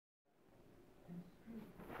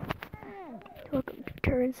Welcome to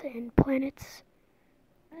Turretz&planetz.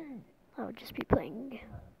 I'll just be playing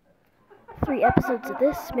 3 episodes of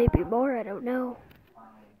this, maybe more, I don't know.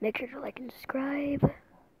 Make sure to like and subscribe.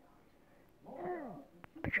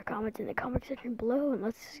 Put your comments in the comment section below and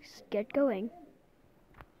let's get going.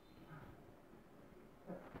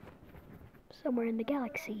 Somewhere in the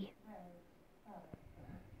galaxy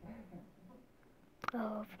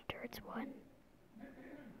of Turretz 1.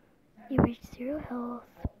 You reach 0 health.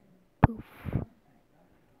 Poof.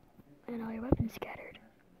 And all your weapons scattered.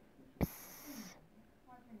 Psst.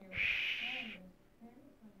 Shh.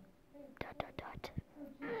 Dot dot dot.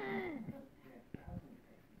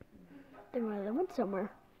 Then I went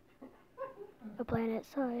somewhere. A planet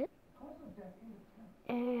saw it.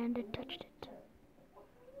 And it touched it.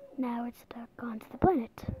 Now it's stuck onto the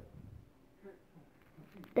planet.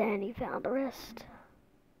 Then he found the rest.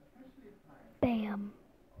 Bam.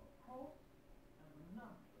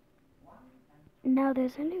 Now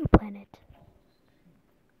there's a new planet.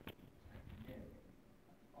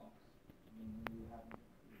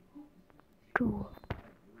 Cool.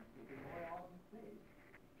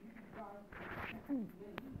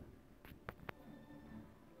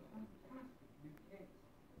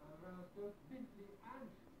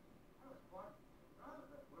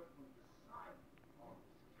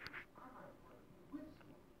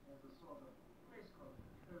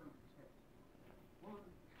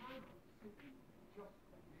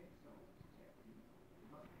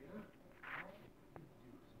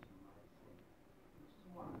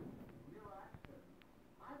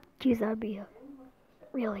 Geez, that'd be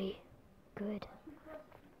really good.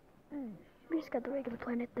 We just got the regular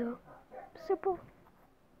planet though. Simple,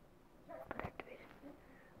 but activated.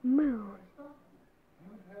 Moon.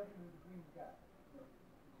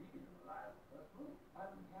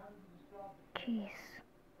 Jeez.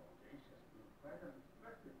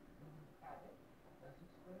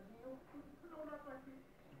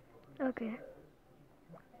 Okay.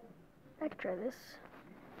 I could try this.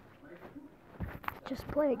 Just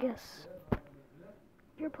play, I guess.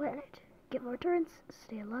 Your planet. Get more turns,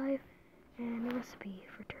 stay alive, and a recipe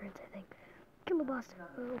for turns, I think. Kill a boss,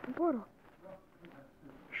 open portal.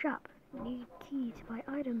 Shop. Need key to buy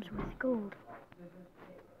items with gold.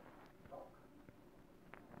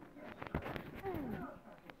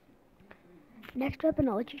 Next weapon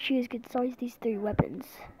I'll let you choose because it's always these 3 weapons.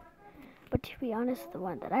 But to be honest, the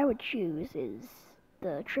one that I would choose is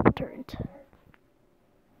the triple turret.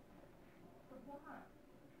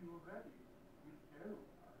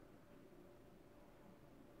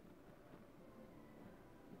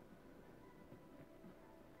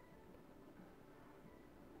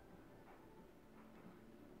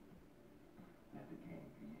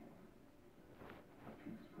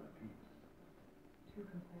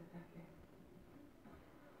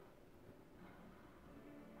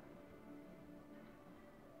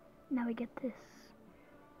 Now we get this.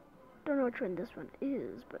 Don't know which one this one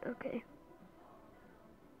is, but okay.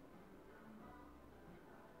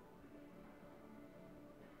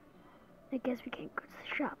 I guess we can't go to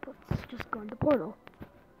the shop. Let's just go in the portal.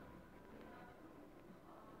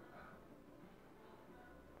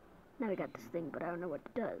 Now we got this thing, but I don't know what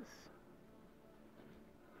it does.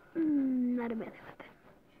 Not a melee weapon.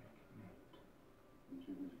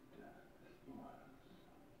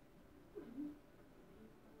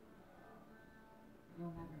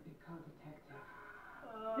 You'll never be co-detective.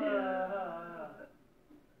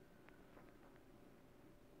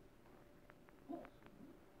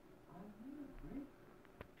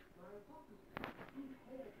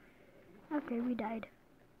 Okay, we died.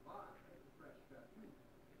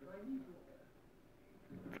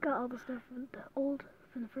 It's got all the stuff from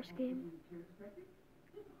the first game.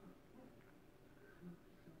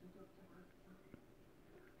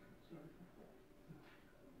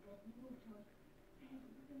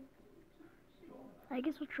 I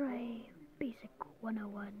guess we'll try basic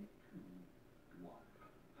 101.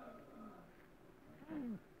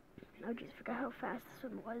 I just forgot how fast this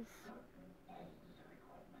one was.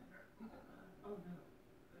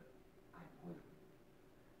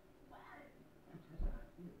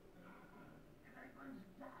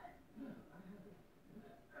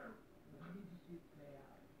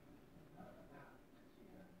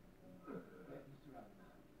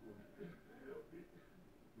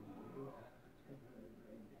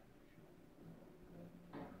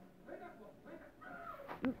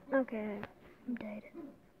 Okay, I'm dead.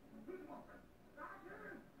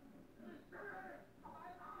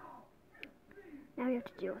 Now we have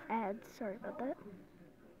to deal with ads. Sorry about that.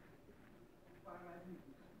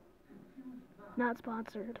 Not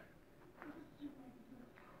sponsored.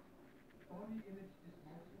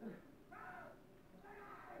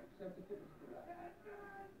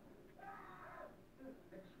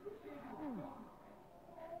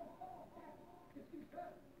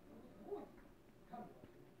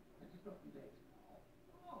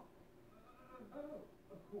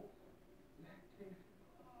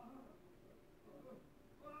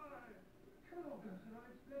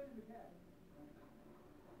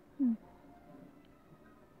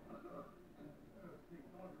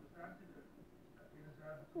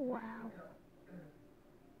 Wow.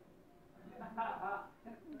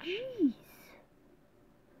 Jeez.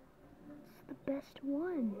 It's the best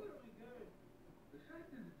one.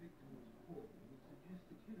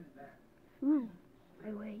 Ooh. By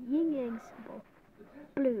the way, yin yang symbol.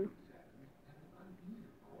 Blue.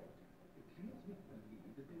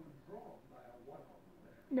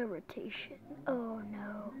 No rotation. Oh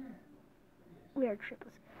no. We are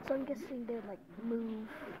triplets. So I'm guessing they like move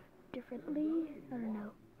differently. I don't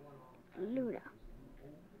know. Luna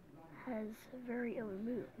has a very own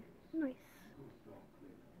moon. Nice.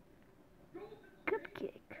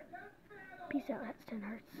 Cupcake. Peace out, has 10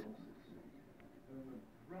 hearts.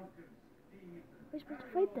 We're supposed to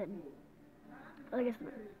fight then. Well, I guess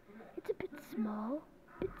not. It's a bit small.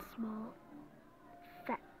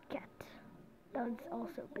 Fat cat. That one's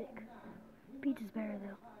also big. Peach is better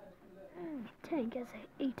though. Tank has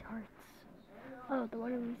 8 hearts. Oh, the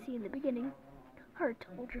one we see in the beginning. Heart,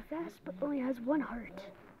 ultra fast, but only has 1 heart.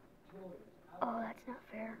 Oh, that's not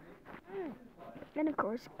fair. And of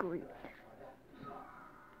course, green.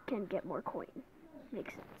 Can get more coin.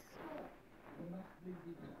 Makes sense.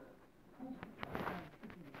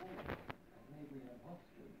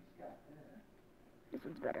 This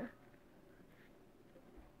one's better.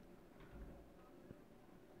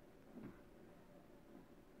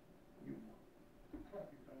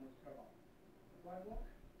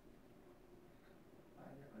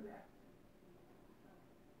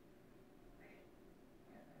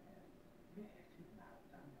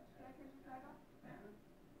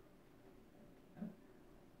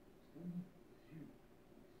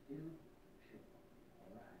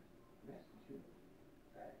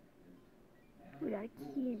 We got a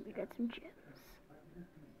key and we got some gems.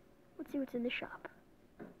 Let's see what's in the shop.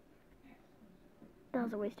 That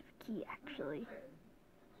was a waste of a key, actually.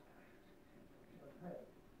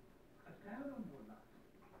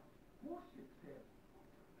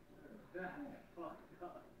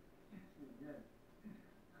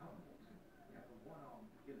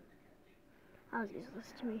 That was useless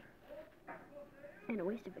to me. And a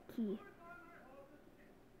waste of a key.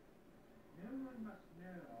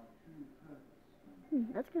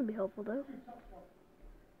 That's gonna be helpful though.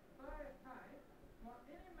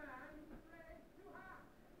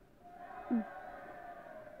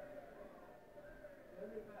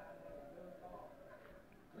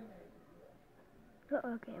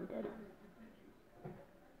 Oh, okay, I'm dead.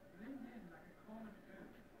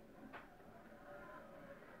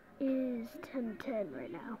 It is 10:10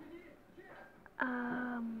 right now.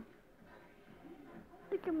 I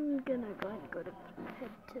think I'm gonna go ahead and go to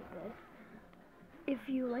head to bed. If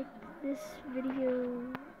you liked this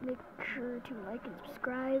video, make sure to like and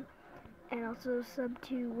subscribe. And also sub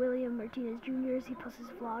to William Martinez Jr. He posts his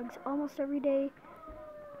vlogs almost every day.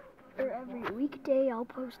 Or every weekday. I'll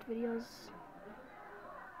post videos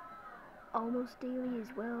almost daily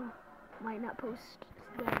as well. Might not post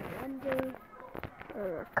them one day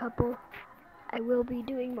or a couple. I will be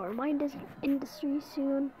doing more Mind Industry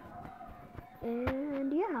soon.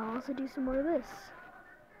 And yeah, I'll also do some more of this.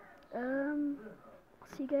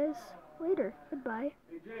 See you guys later. Goodbye.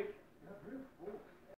 Hey, Jake.